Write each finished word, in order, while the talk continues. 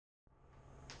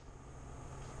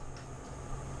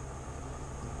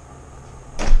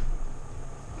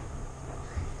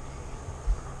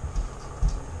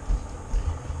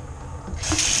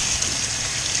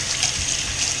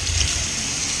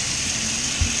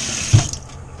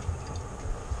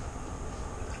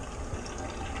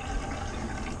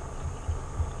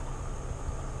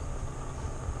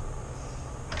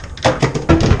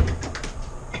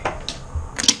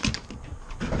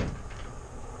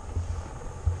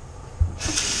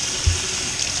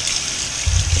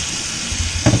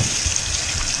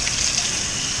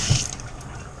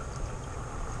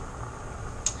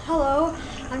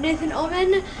Nathan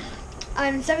Ullman.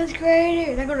 I'm in 7th grade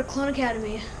and I go to Clone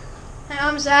Academy. Hi,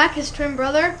 I'm Zach, his twin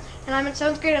brother, and I'm in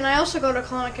 7th grade and I also go to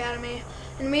Clone Academy.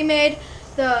 And we made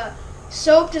the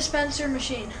soap dispenser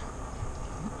machine.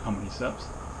 How many steps?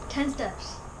 10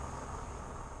 steps.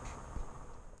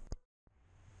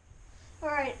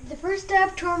 Alright, the first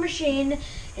step to our machine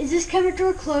is this cabinet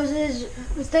door closes,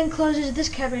 which then closes this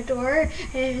cabinet door,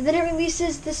 and then it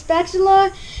releases the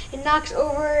spatula and knocks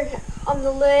over on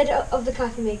the lid of the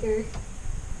coffee maker.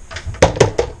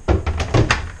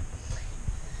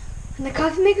 And the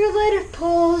coffee maker lid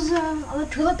pulls on the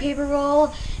toilet paper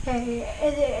roll and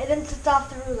then sets off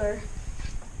the ruler.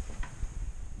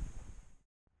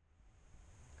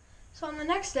 So on the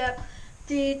next step,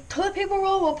 the toilet paper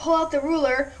roll will pull out the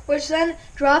ruler, which then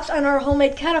drops on our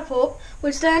homemade catapult,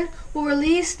 which then will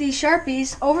release the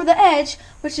Sharpies over the edge,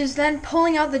 which is then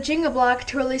pulling out the Jenga block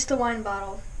to release the wine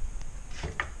bottle.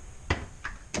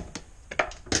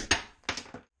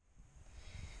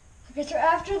 Okay, so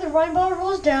after the wine bottle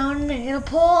rolls down, it'll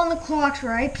pull on the Clorox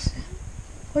wipes,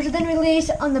 which will then release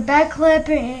on the back clip,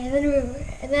 and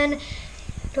then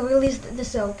it'll release the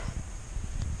soap.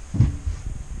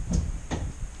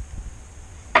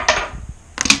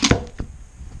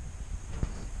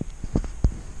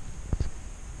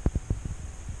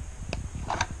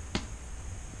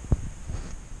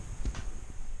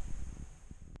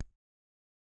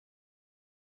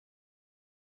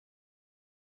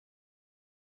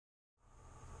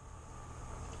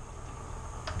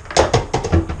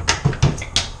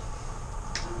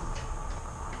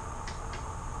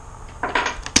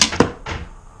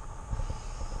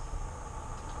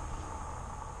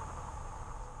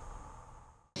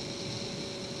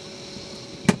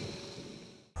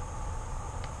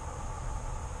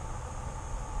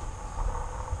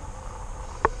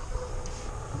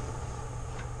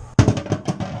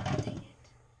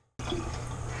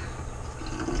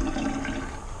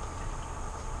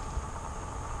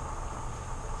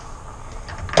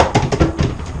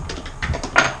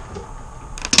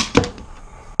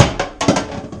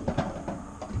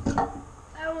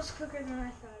 That was quicker than I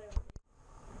thought it would.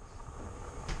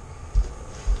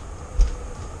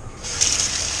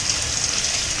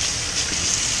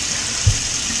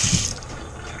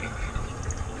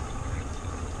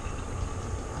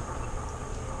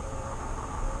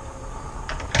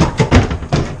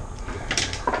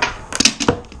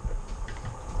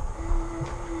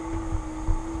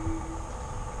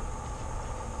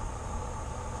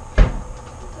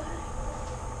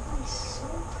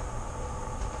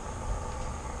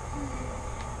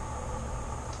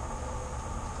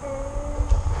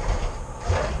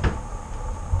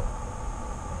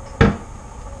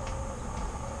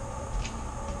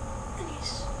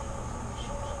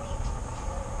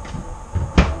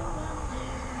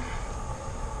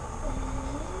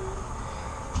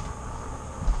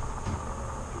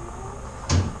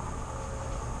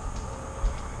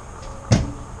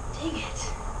 Dang it.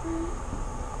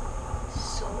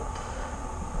 Soap.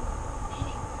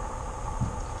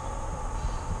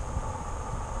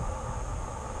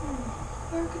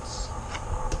 Very good soap.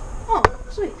 Oh,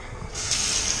 sweet.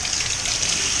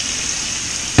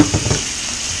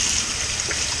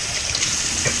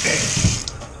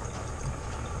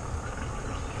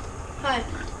 Hi,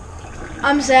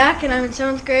 I'm Zach and I'm in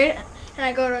 7th grade and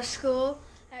I go to school